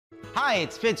Hi,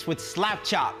 it's Fitz with Slap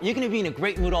Chop. You're gonna be in a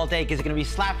great mood all day because you're gonna be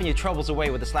slapping your troubles away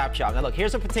with the Slap Chop. Now look,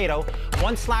 here's a potato.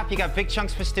 One slap, you got big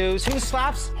chunks for stews. Two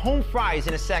slaps, home fries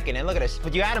in a second. And look at this,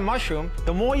 but you add a mushroom,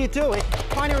 the more you do it,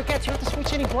 the finer it gets. You don't have to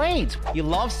switch any blades. You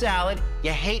love salad,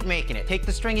 you hate making it. Take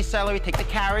the stringy celery, take the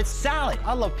carrots, salad.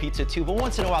 I love pizza too, but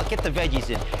once in a while, get the veggies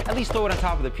in. At least throw it on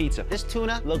top of the pizza. This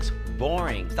tuna looks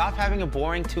boring. Stop having a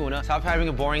boring tuna, stop having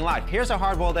a boring life. Here's a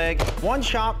hard-boiled egg. One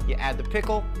chop, you add the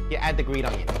pickle, you add the green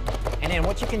onion. And then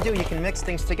what you can do, you can mix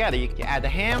things together. You add the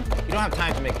ham. You don't have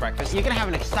time to make breakfast. You're gonna have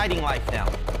an exciting life now.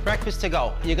 Breakfast to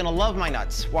go. You're gonna love my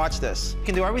nuts. Watch this. You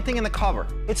can do everything in the cover.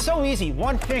 It's so easy,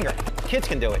 one finger. Kids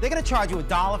can do it. They're gonna charge you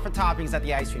 $1 for toppings at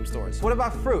the ice cream stores. What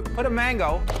about fruit? Put a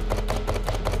mango.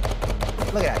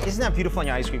 Look at that. Isn't that beautiful on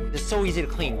your ice cream? It's so easy to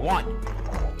clean. 1,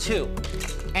 2,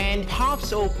 and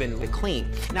pops open to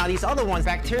clean. Now these other ones,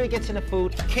 bacteria gets in the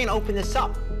food, can't open this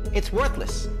up. It's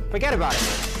worthless. Forget about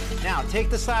it. Now, take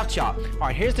the Slap Chop. All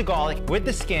right, here's the garlic with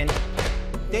the skin.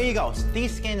 There you go.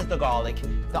 These skins, the garlic,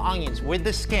 the onions with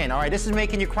the skin. All right, this is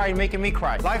making you cry, making me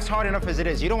cry. Life's hard enough as it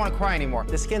is. You don't want to cry anymore.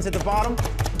 The skin's at the bottom.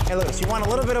 Hey, look, so you want a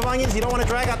little bit of onions, you don't want to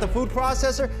drag out the food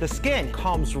processor? The skin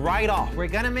comes right off. We're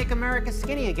gonna make America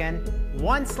skinny again,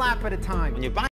 one slap at a time. When you buy